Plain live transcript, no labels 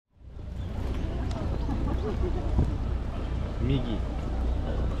Migi.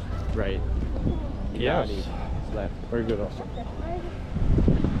 Right. Yes. It's left. Very good also.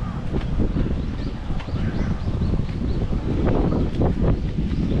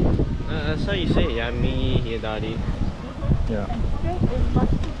 That's how you say it. Yami, Hidari. Yeah.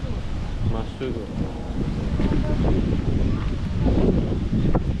 Masugu.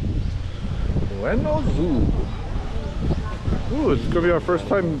 Ueno Zoo. Ooh, it's gonna be our first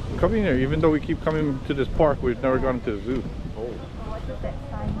time coming here. Even though we keep coming to this park, we've never gone to the zoo. Oh.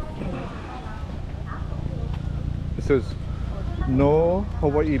 It says, no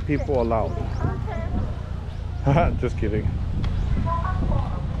Hawaii people allowed. Just kidding.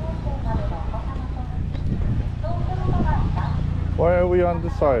 Why are we on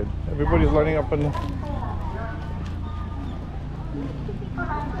this side? Everybody's lining up and...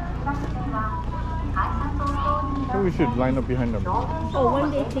 Maybe we should line up behind them. Oh,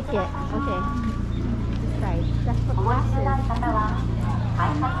 one-day ticket. Okay. That's right. That's for glasses.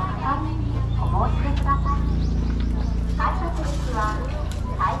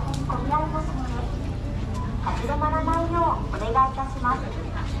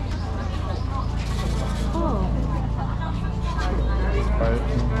 Oh. Right,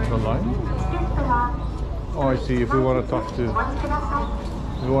 the line? Oh, I see. If we want to talk to...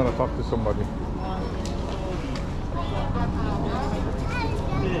 If we want to talk to somebody.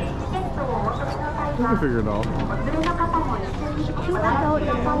 We can figure it out. 2 adult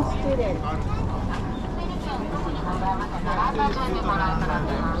and 1 student.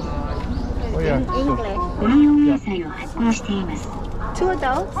 Oh yeah. In English. 2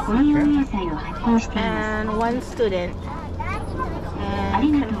 adults and 1 student.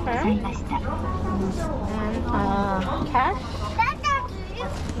 And confirm. And cash.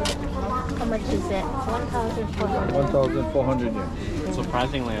 How much is it? 1,400. 1,400 yen.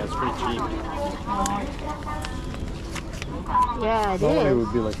 Surprisingly, that's pretty cheap. Yeah, it Normally it is.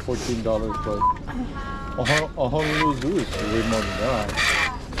 would be like $14, but a Honolulu Zoo is way more than that.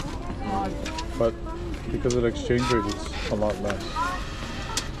 But because of the exchange rate, it's a lot less.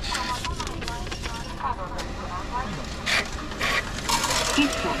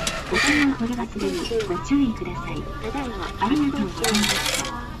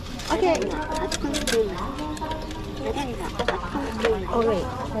 Okay. Oh wait,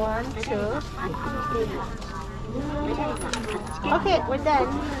 1, 2. Okay, we're done.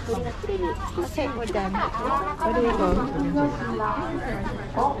 Okay, we're done. Where do we go?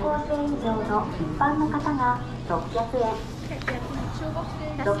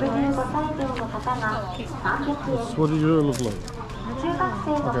 What do you look like?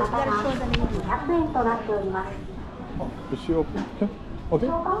 Is she open? Okay.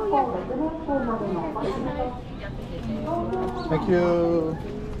 Thank you.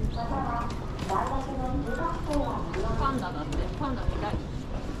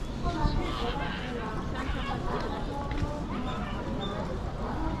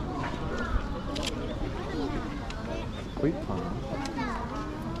 Wait time.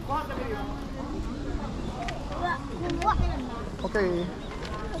 Okay.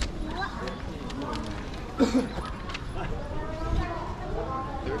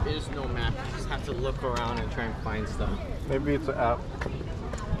 There is no map. You just have to look around and try and find stuff. Maybe it's an app.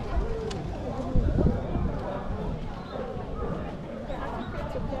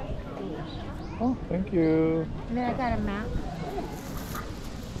 Oh, thank you. And then I got a map.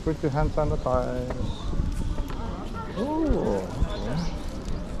 Put your hand sanitize. Oh.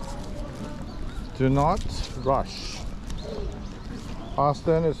 Do not rush.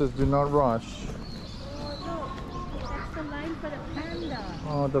 Austin, it says do not rush. That's the line for the panda.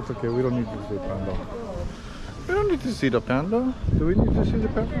 Oh, that's okay. We don't need to see the panda. We don't need to see the panda. Do we need to see the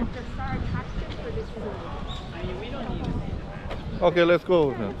panda? Okay, let's go.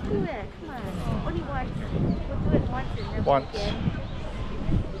 Let's do it. Come on. Only once. We'll do it once and never Once. again.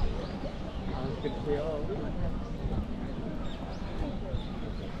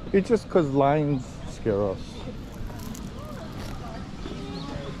 It's just because lines scare us.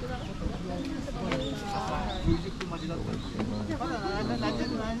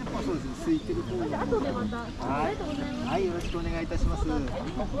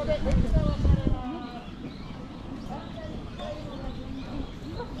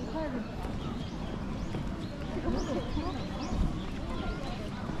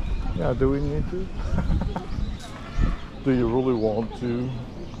 Yeah, do we need to? Do you really want to?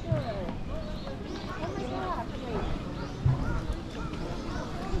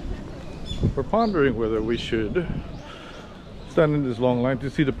 We're pondering whether we should stand in this long line to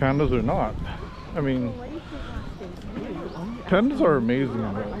see the pandas or not. I mean, pandas are amazing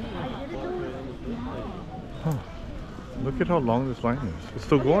though. Huh. Look at how long this line is. It's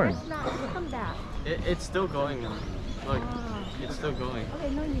still going. Come back. It's still going now. Look, it's still going. Okay,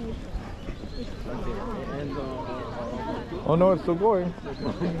 no need. And Oh no, it's still going.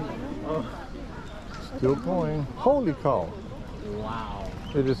 Still going. Holy cow. wow.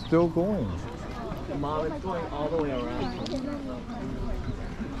 It is still going. Mom, it's going all the way around.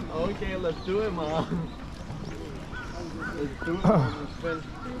 Okay, let's do it, Mom. Let's do it, Mom. We spent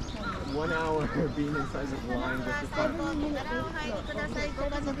 1 hour being inside this line just to find.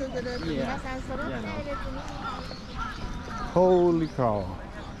 Yeah. Yeah, no. Holy cow.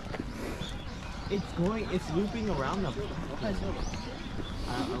 It's going, it's looping around them.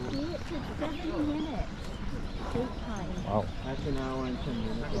 15 minutes. Wow. That's an hour and 10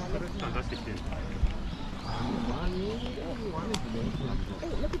 minutes.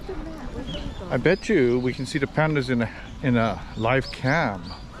 I bet you we can see the pandas in a live cam.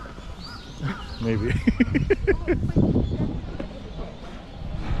 Maybe.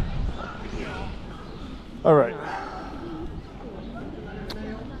 All right.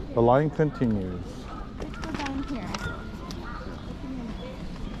 The line continues. Let's go down here.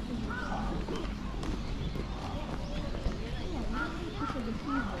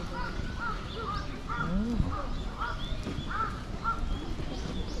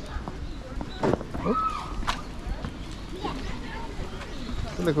 I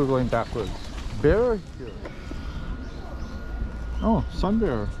feel like we're going backwards. Bear here. Oh, sun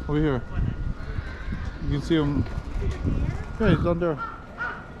bear over here. You can see him. Yeah, he's down there.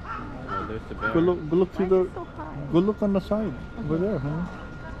 Oh, there's the bear. Go look through the. Go look on the side over there, huh?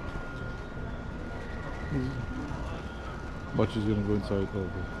 But she's gonna go inside.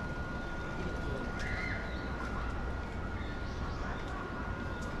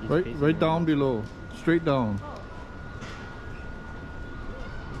 Right down below, straight down.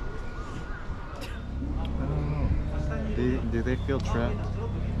 Do they feel trapped?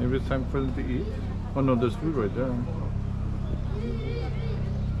 Maybe it's time for them to eat. Oh no, there's food right there.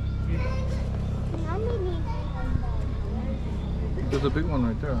 There's a big one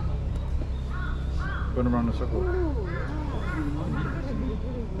right there. Going around the circle.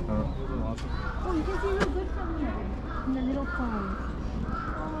 Oh, you can see real good from here. In the little pond.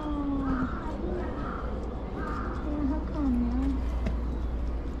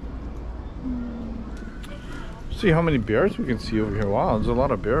 See how many bears we can see over here. Wow, there's a lot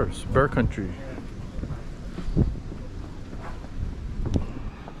of bears. Bear country.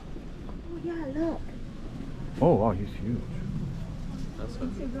 Oh yeah, look. Oh wow, he's huge. That's a You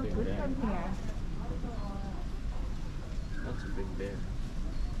can see real big good bear. from here. That's a big bear.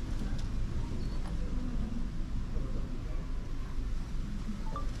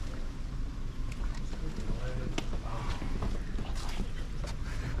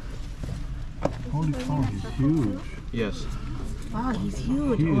 Holy cow, he's huge. Yes. Wow, he's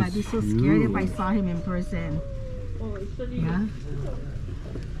huge. He Oh, I'd be is so scared if I huge. saw him in person. Yeah?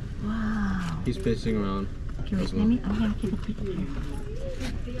 Wow. He's pacing around. Okay, wait, let me, I'm gonna take a picture.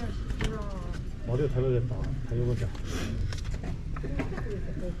 어디가 달려졌다. 달려보자.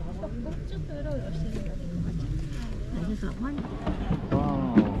 I just got one.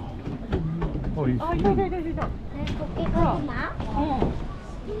 Wow. Oh, he's huge.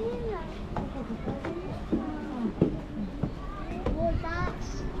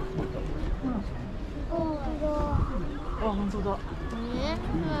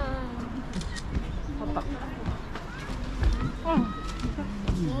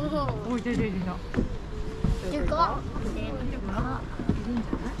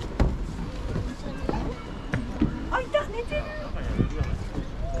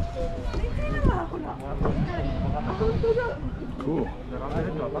 Cool. Cool.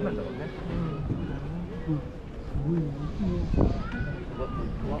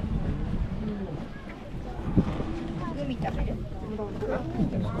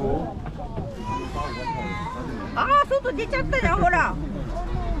 ああ、外出ちゃったじゃん、ほら。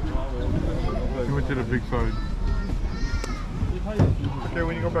 He went to the big side. Okay,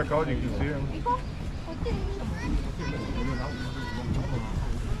 when you go back out, you can see him.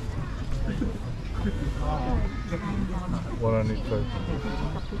 One on each side.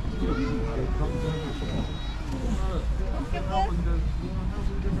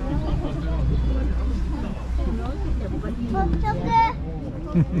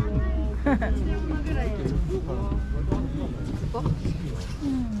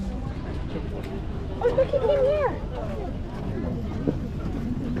 Oh, look at him here.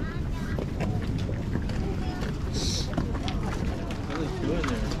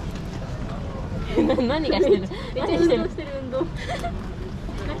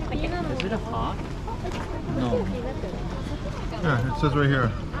 Is it a hawk? No. Yeah, it says right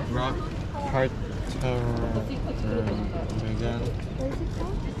here. Rock Heart again.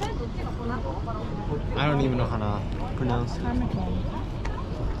 I don't even know how to pronounce it.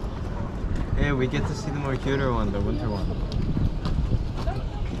 Hey, we get to see the more cuter one, the winter one.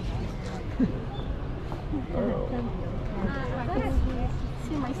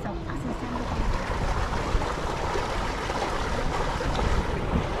 See myself.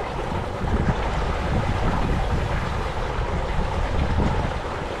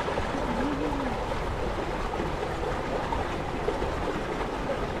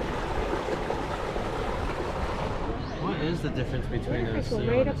 What is the difference between a sea Right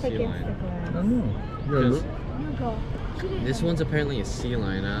lion up and a sea against the lion? I glass. don't know. Yeah, look. This one's apparently a sea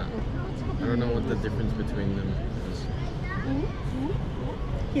lion. I don't know what the difference between them is.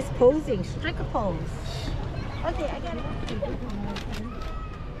 He's posing. Strike a pose. Okay, I got it.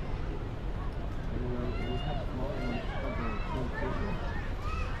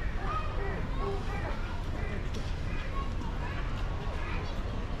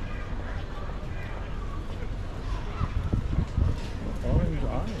 Orange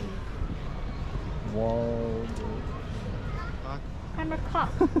eyes. Wow. I'm a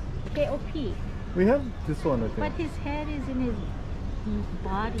cop. K-O-P. We have this one, I think. But his head is in his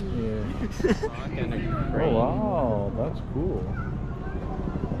body. Yeah. And a Oh crane. wow, that's cool. I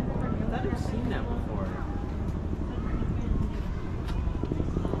thought I've seen that before.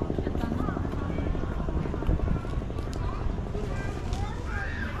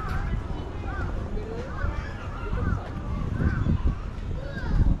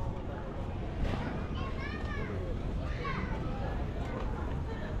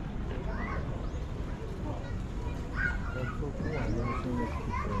 That's so cool. I've never seen this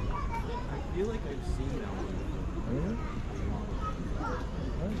before. I feel like I've seen that one before.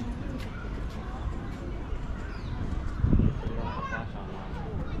 Really?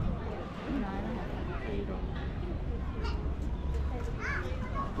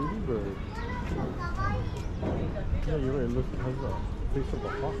 Baby bird. Yeah, you're right. Look, it has the face of a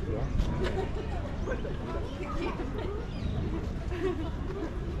hawk, yeah.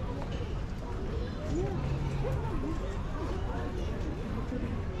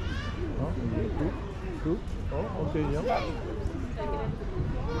 Oh, scoop, scoop. Oh, okay, yeah.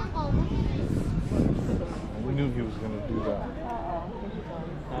 We knew he was gonna do that.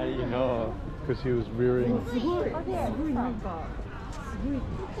 How do you know? Because he was rearing.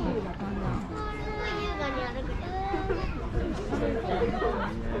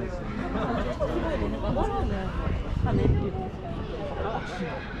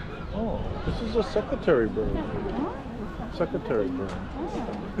 Oh, this is a secretary bird. Secretary bird.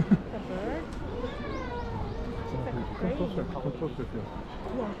 Come closer, come closer here.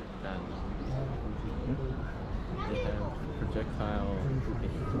 They have projectile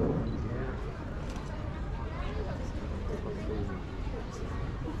pooping.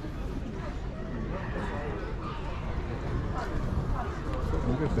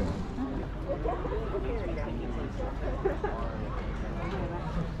 Interesting.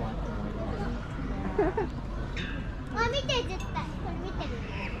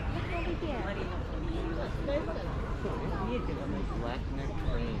 Black-neck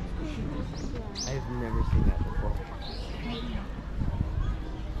crane. I've never seen that before.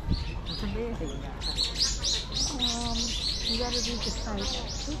 You gotta read the site.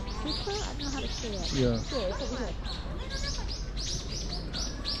 Super? I don't know how to say it. Yeah. Here, it's over here.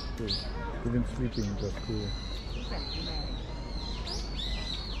 Good. We've been sleeping, that's cool.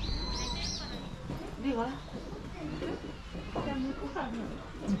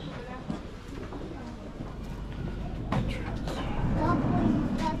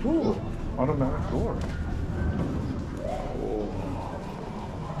 Ooh, automatic door.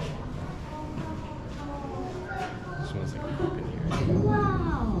 Smells like poop in here.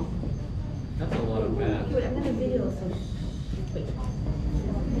 Wow. That's a lot of bad. I'm gonna video so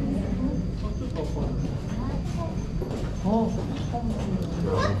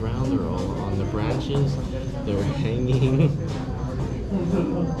They're on the ground, they're all on the branches, they're hanging.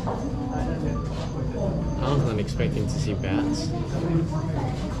 I was not expecting to see bats.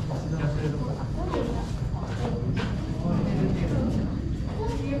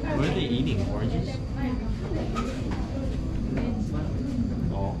 What are they eating? Oranges?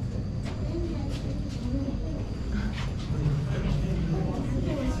 Oh.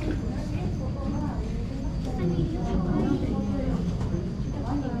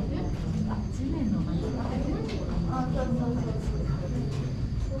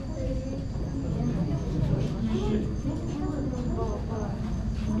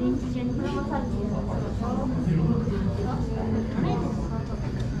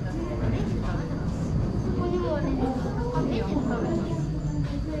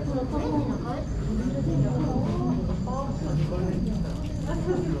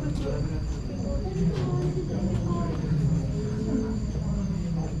 That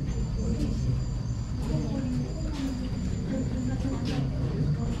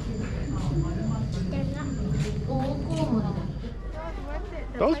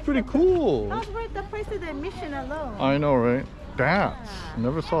was pretty cool. That was worth the price of the admission alone. I know, right? Dance.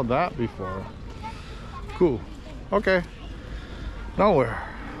 Never saw that before. Cool. Okay. Now where?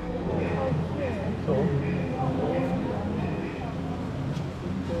 So.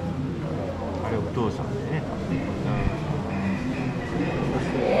 あれお父さんでね。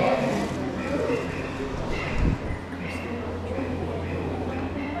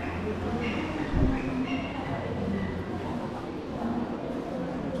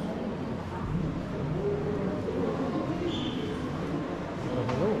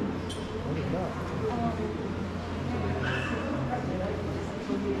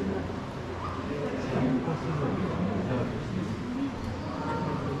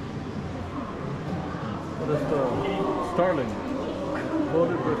That's the starling.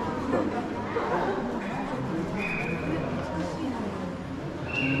 Loaded with starling.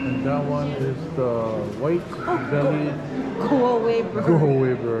 And that one is the white bellied Go away, bro. go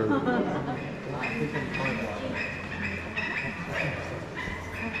away bird.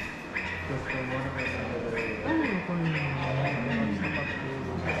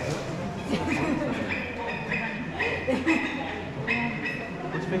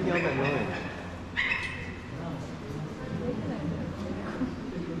 What's making all that noise?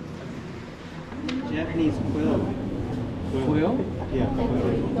 Japanese quill. Quill? Yeah, quill.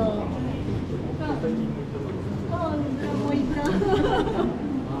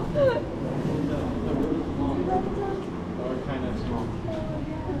 Or kind of small.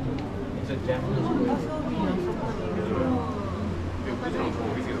 It's a Japanese quill.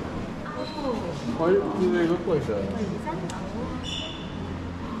 Why do they look like that?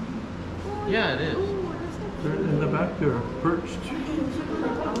 Yeah, it is. They're in the back there, perched.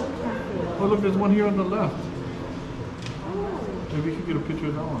 Oh look, there's one here on the left. Maybe we could get a picture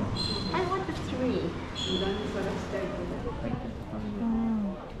of that one. I want the 3.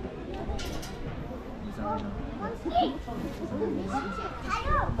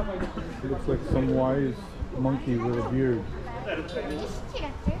 It looks like some wise monkey with a beard.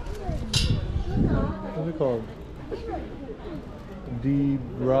 What's it called?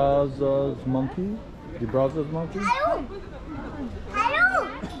 DeBraza's monkey? DeBraza's monkey?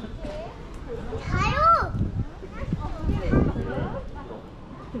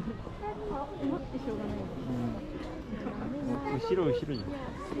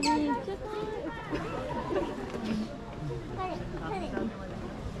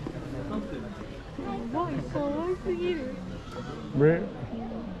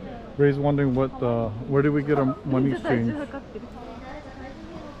 Ray's wondering what where did we get our money exchange?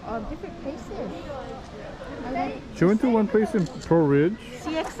 Different places. She went to one place in Pro Ridge.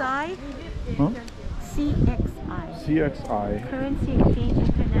 CXI? Huh? CXI. CXI. Currency Exchange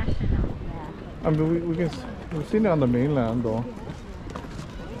International. Yeah. I mean, we've seen it on the mainland though.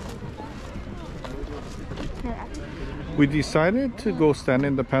 We decided to go stand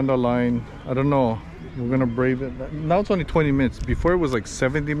in the panda line. I don't know. We're gonna brave it. Now it's only 20 minutes. Before it was like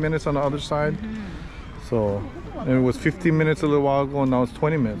 70 minutes on the other side. So, and it was 15 minutes a little while ago, and now it's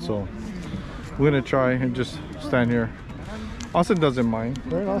 20 minutes. So, we're gonna try and just stand here. Austin doesn't mind,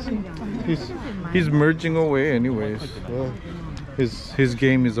 right, Austin? He's merging away, anyways. His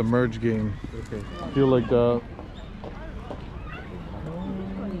game is a merge game. Okay. Feel like that.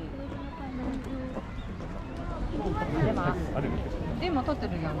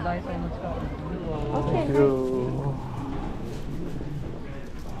 Thank you.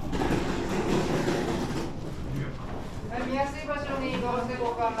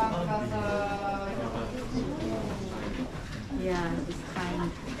 Yeah, it's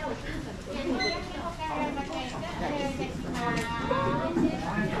fine.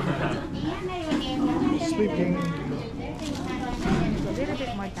 Sleeping. A little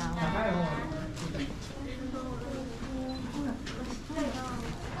bit more down.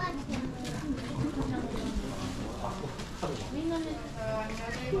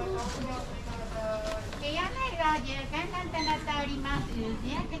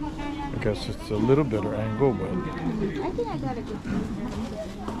 I guess it's a little better angle, but I think I got a good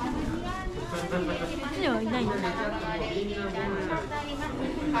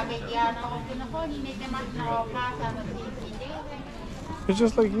it's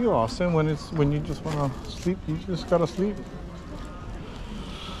just like you, Austin. When you just wanna sleep, you just gotta sleep.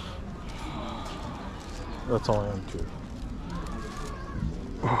 That's all I am too.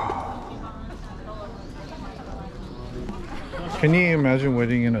 Can you imagine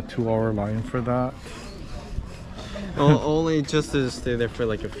waiting in a 2-hour line for that? Only just to stay there for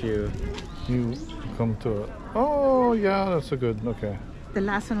like a few. You come to it. Oh yeah, that's a good. Okay, The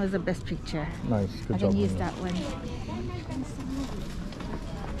last one was the best picture. nice. Good I job. can use Mona. that one.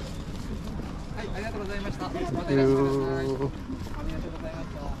 Thank you.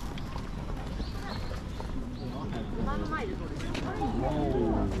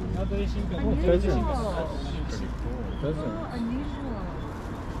 Oh, pheasant. Pheasant. Unusual.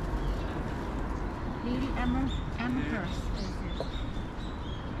 Lady Amherst.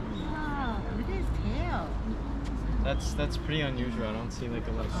 Wow, look at his tail. That's pretty unusual. I don't see like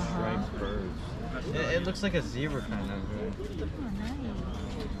a lot of striped birds. It looks like a zebra kind of. Oh,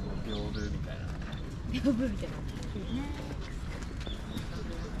 nice. Gilded.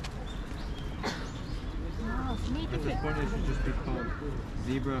 Wow, sneaky. At this point, it should just be called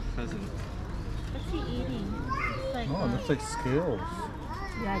zebra pheasant. What's he eating? It's like, Oh, it looks like scales.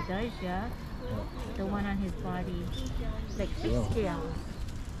 yeah, it does, yeah. The one on his body. Like fish Yeah. scales.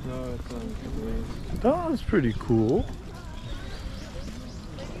 No, it's That's pretty cool.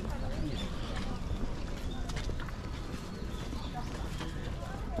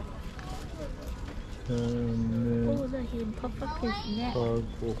 And Oh, look, he puff up his neck.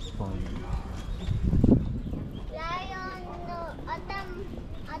 cargo fun.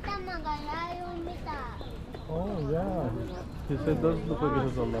 Oh yeah, he said it does look like it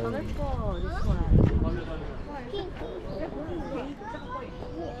has a lion. Colorful, this one.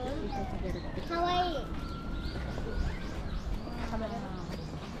 Hawaii.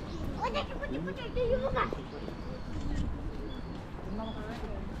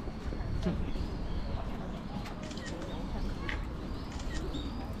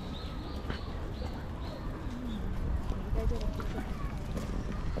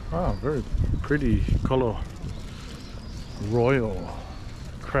 Ah, very pretty color. Royal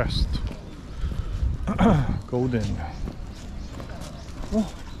crest. Golden.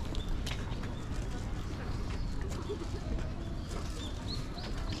 Oh.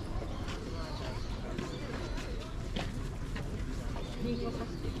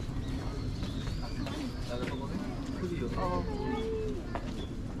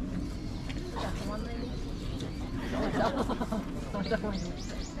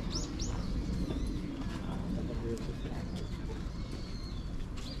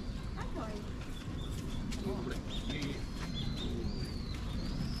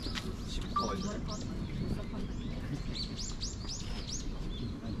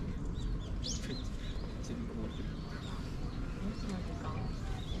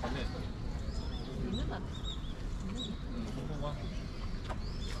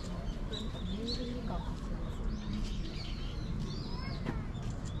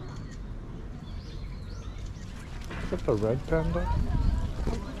 Is that the red panda?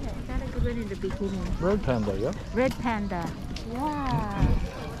 Yeah, I got a good one in the beginning. Red panda, yeah? Red panda. Wow.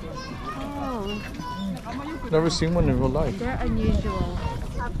 Oh, Never seen one in real life. they're unusual.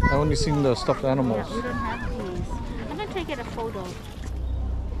 I only seen the stuffed animals. Yeah, we don't have these. I'm gonna take it a photo.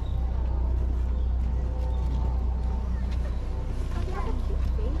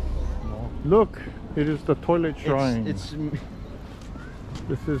 Look, it is the toilet shrine. It's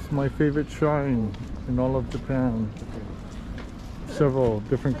This is my favorite shrine in all of Japan. Several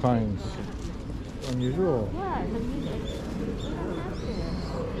different kinds. Unusual. Yeah, it's unusual.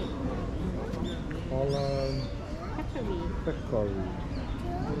 We don't have Holland this. peccary.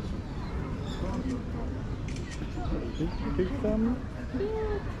 Take them.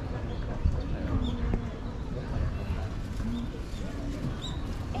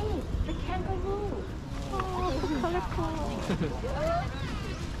 Hey, the kangaroo. Oh, so colorful.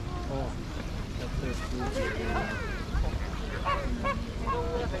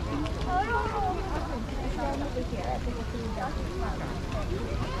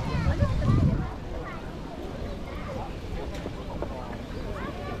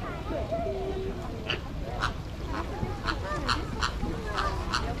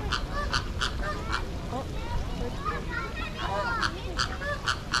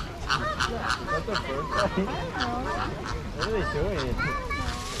 That's a bird fight. What are they doing?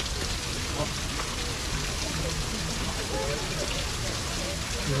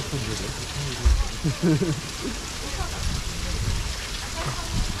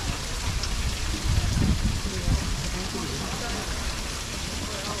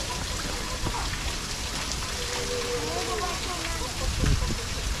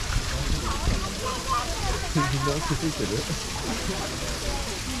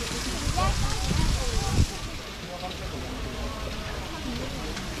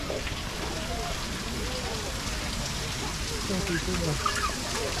 Isn't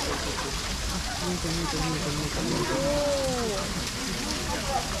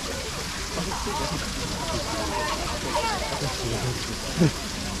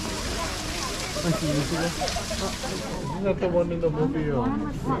that the one in the movie?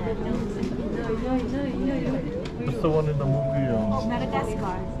 That's the one in the movie.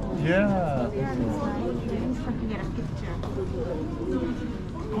 Madagascar. Yeah. Looking at a picture.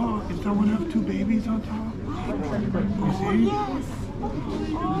 Oh, does that one have two babies on top? You see? Yes.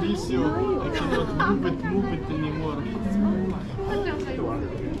 Licio, I cannot move it anymore.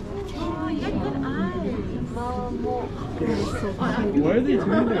 Oh, you got good eyes. Why are they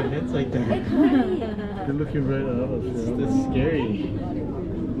turning their heads like that? They're looking right at us. That's scary.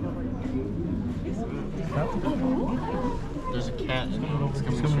 There's a cat and it's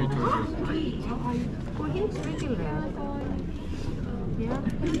coming straight towards us. Well, he's regular. Yeah,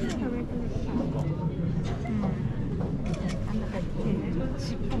 he's like a regular cat.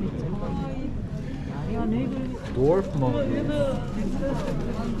 Dwarf mongoose.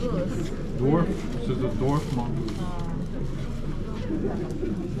 Dwarf. This is a dwarf mongoose.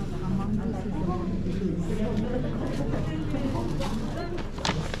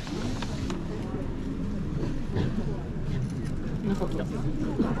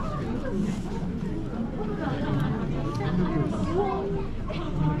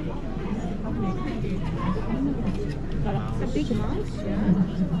 A big mouse?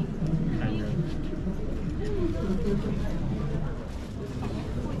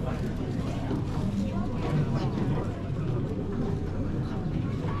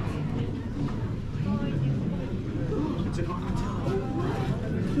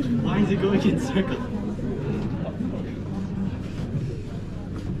 Why is it going in circles?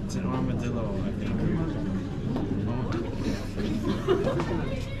 It's an armadillo, I think.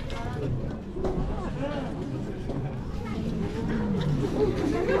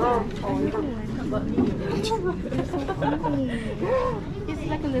 It's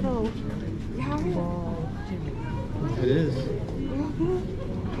like a little ball. It is.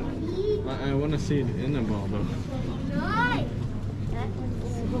 I want to see it in the ball though.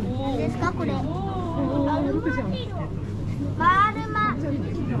 何ですかこれ？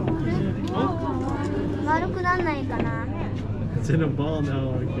丸くなんないかな。 It's in a ball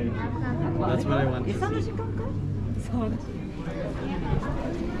now, okay. That's what I want to see.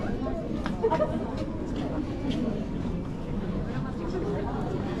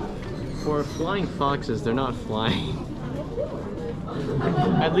 For flying foxes, they're not flying.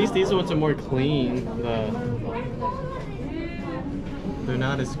 At least these ones are more clean. They're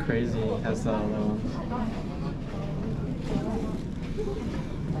not as crazy as the other ones.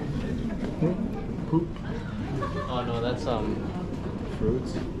 Poop. Oh no, that's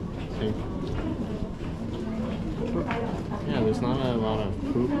fruits. I think. Yeah, there's not a lot of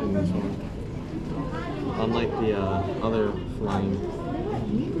poop in this one. Unlike the other flying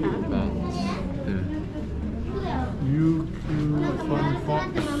bats. Yeah. You flying fox.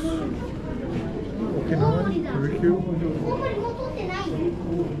 Okinawan, very cute.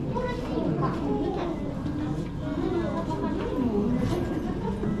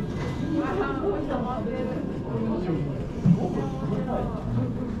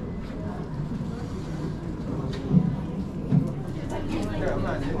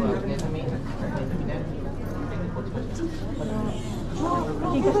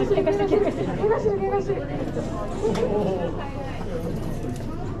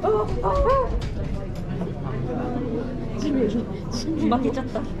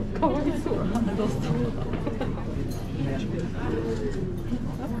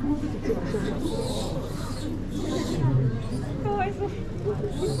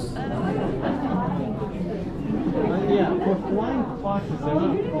 Yeah, for flying foxes, they're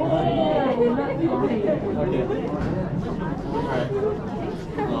not flying. Okay. Alright.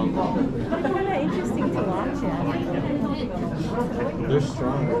 Kind of interesting to watch it. They're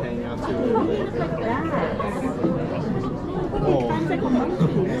strong, hanging out to their legs. Oh.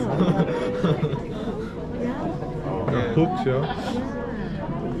 They're hooks, yeah.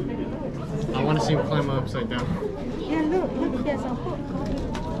 I want to see him climb upside down. Yeah, look, there's a hook.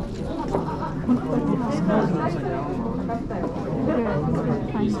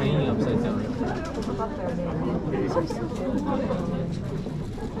 He's hanging upside down.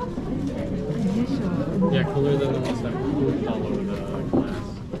 Yeah, cooler than the ones that pooped all over the glass.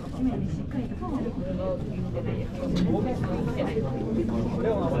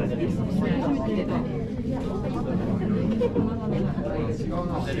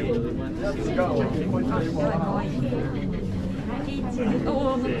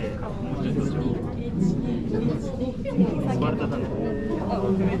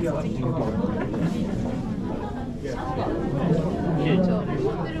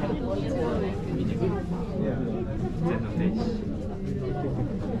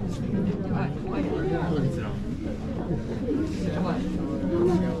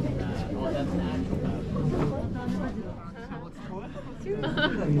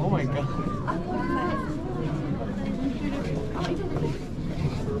 Oh my god.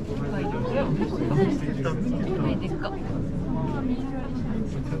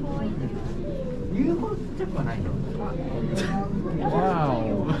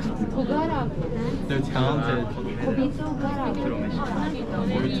 Wow. They're talented.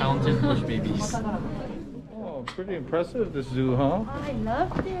 They're talented bush babies. Oh, pretty impressive, this zoo, huh? I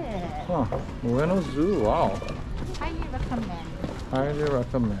loved it. Huh. Ueno Zoo, wow. Highly recommend. Highly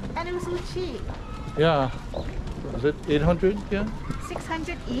recommend. And it was so cheap. Yeah. Is it 800? Yeah.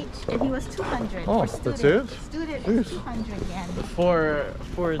 600 each, and he was 200. Oh, for that's student. it? Student Jeez. is 200 yen.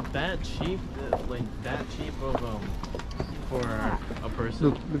 For that cheap, like that cheap of for a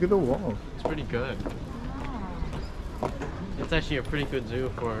person, Look at the wall. it's pretty good. Oh. It's actually a pretty good zoo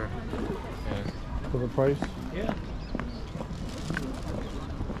for. For the price. Yeah.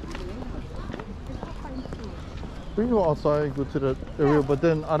 We can go outside, go to the area, but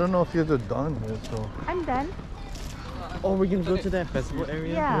then I don't know if you guys are done yet, so. I'm done. Oh, we're gonna go to that festival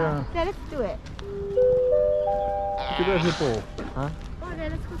area. Yeah. Let's do it. Look at that hippo. Huh? Oh,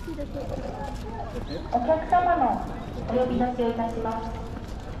 let's go see the hippo.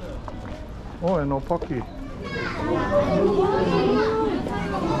 Oh, and alpaca.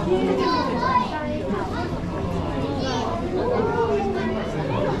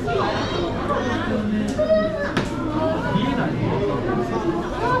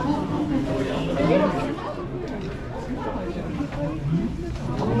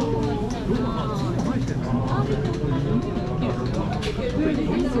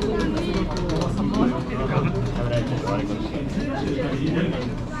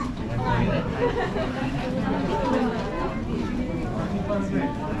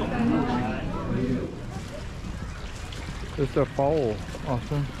 It's a fowl.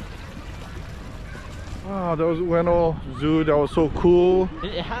 Awesome. Wow, that was Ueno Zoo. That was so cool.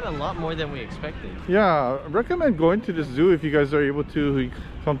 It had a lot more than we expected. Yeah, I recommend going to this zoo if you guys are able to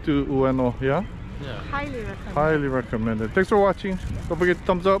come to Ueno. Yeah? Yeah. Highly recommend. Highly recommended. Thanks for watching. Don't forget to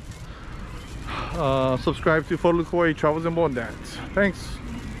thumbs up. Subscribe to PhotoLukeHawaii Travels and More Dance. Thanks.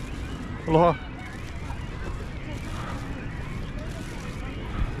 Aloha.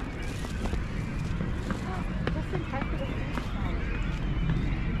 Just in time for the food now.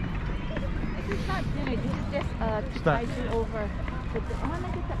 This is not dinner. This is just to Snack. tide you over. But I want to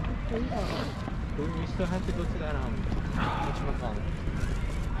get that potato. We still have to go to that whatchamacallit?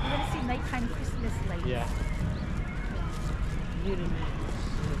 I'm going to see nighttime Christmas lights. Yeah.